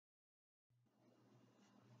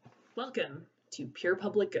Welcome to Pure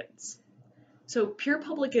Public Goods. So pure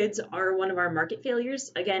public goods are one of our market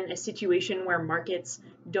failures. Again, a situation where markets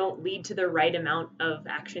don't lead to the right amount of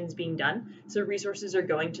actions being done. So resources are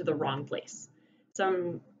going to the wrong place.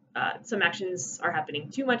 Some actions are happening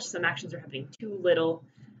too much, some actions are happening too little,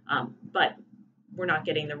 but we're not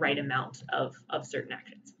getting the right amount of certain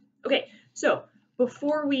actions. Okay, so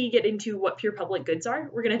before we get into what pure public goods are,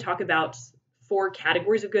 we're going to talk about 4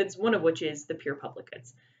 categories of goods, one of which is the pure public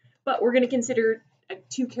goods. But we're going to consider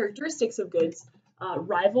 2 characteristics of goods,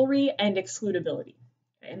 rivalry and excludability.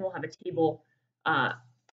 Okay, and we'll have a table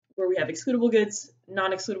where we have excludable goods,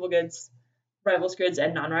 non-excludable goods, rivalrous goods,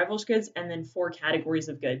 and non-rivalrous goods, and then 4 categories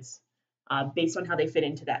of goods based on how they fit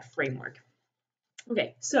into that framework.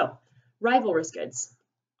 Okay, so rivalrous goods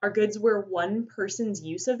are goods where one person's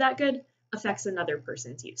use of that good affects another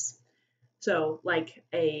person's use. So like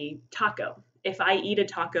a taco. If I eat a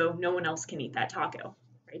taco, no one else can eat that taco.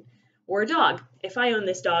 Or a dog. If I own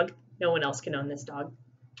this dog, no one else can own this dog.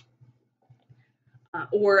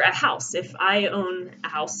 Or a house. If I own a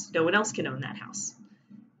house, no one else can own that house.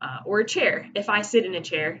 Or a chair. If I sit in a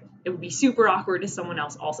chair, it would be super awkward if someone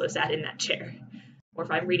else also sat in that chair. Or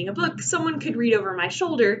if I'm reading a book, someone could read over my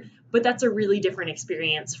shoulder, but that's a really different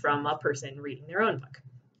experience from a person reading their own book.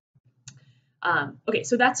 Okay,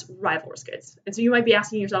 so that's rivalrous goods. And so you might be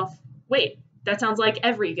asking yourself, wait, that sounds like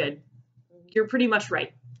every good. You're pretty much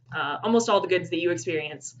right. Almost all the goods that you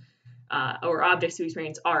experience or objects you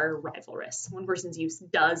experience are rivalrous. One person's use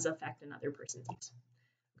does affect another person's use.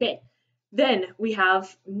 Okay, then we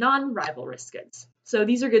have non-rivalrous goods. So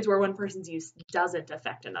these are goods where one person's use doesn't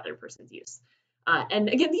affect another person's use. And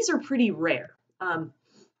again, these are pretty rare. An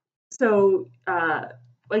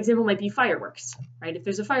example might be fireworks, right? If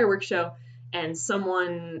there's a fireworks show and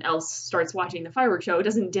someone else starts watching the fireworks show, it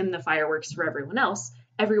doesn't dim the fireworks for everyone else.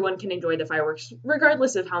 Everyone can enjoy the fireworks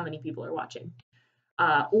regardless of how many people are watching.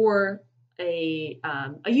 Or a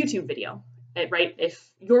YouTube video, right?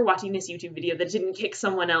 If you're watching this YouTube video, that didn't kick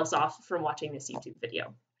someone else off from watching this YouTube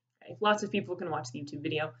video. Okay? Lots of people can watch the YouTube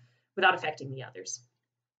video without affecting the others.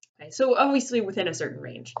 Okay? So obviously within a certain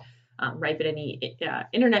range, right? But any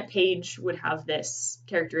internet page would have this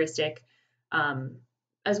characteristic,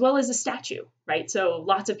 as well as a statue, right? So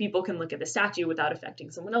lots of people can look at the statue without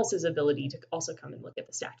affecting someone else's ability to also come and look at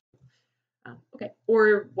the statue. Okay,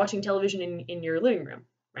 or watching television in your living room,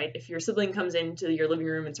 right? If your sibling comes into your living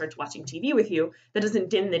room and starts watching TV with you, that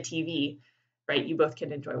doesn't dim the TV, right? You both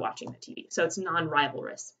can enjoy watching the TV. So it's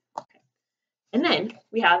non-rivalrous. Okay. And then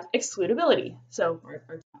we have excludability. So our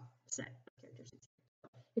top set of characteristics.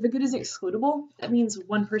 If a good is excludable, that means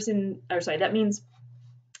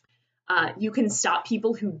you can stop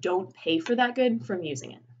people who don't pay for that good from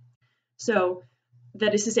using it. So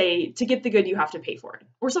that is to say, to get the good, you have to pay for it,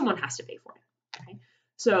 or someone has to pay for it. Okay?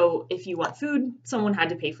 So if you want food, someone had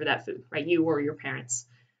to pay for that food, right? You or your parents.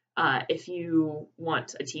 If you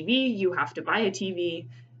want a TV, you have to buy a TV.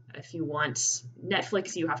 If you want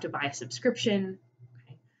Netflix, you have to buy a subscription.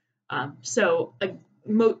 Okay?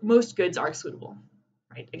 Most goods are excludable.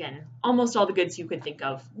 Right? Again, almost all the goods you could think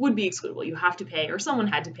of would be excludable. You have to pay, or someone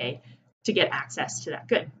had to pay to get access to that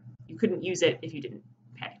good. You couldn't use it if you didn't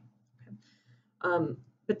pay. Okay?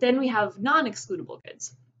 But then we have non-excludable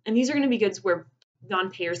goods. And these are going to be goods where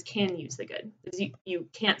non-payers can use the good. Because you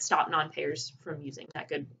can't stop non-payers from using that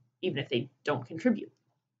good, even if they don't contribute.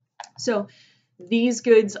 So these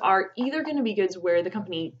goods are either going to be goods where the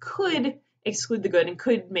company could exclude the good and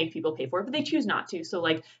could make people pay for it, but they choose not to. So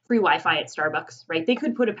like free Wi-Fi at Starbucks, right? They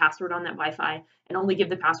could put a password on that Wi-Fi and only give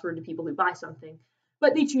the password to people who buy something,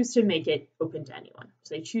 but they choose to make it open to anyone.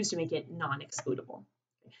 So they choose to make it non-excludable.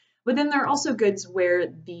 But then there are also goods where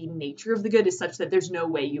the nature of the good is such that there's no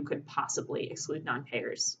way you could possibly exclude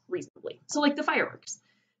non-payers reasonably. So like the fireworks.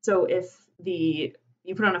 So if you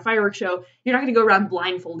put on a fireworks show, you're not going to go around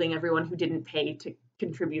blindfolding everyone who didn't pay to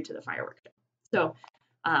contribute to the fireworks show. So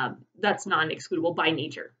that's non-excludable by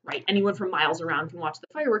nature, right? Anyone from miles around can watch the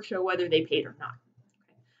fireworks show whether they paid or not.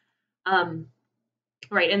 Okay.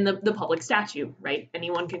 Right, and the public statue, right?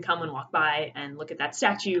 Anyone can come and walk by and look at that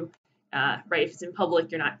statue, right? If it's in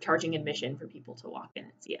public, you're not charging admission for people to walk in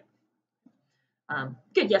and see it.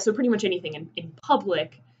 Good, yeah, so pretty much anything in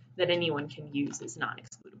public that anyone can use is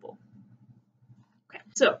non-excludable. Okay,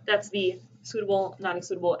 so that's the excludable,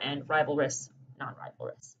 non-excludable, and rivalrous,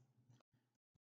 non-rivalrous.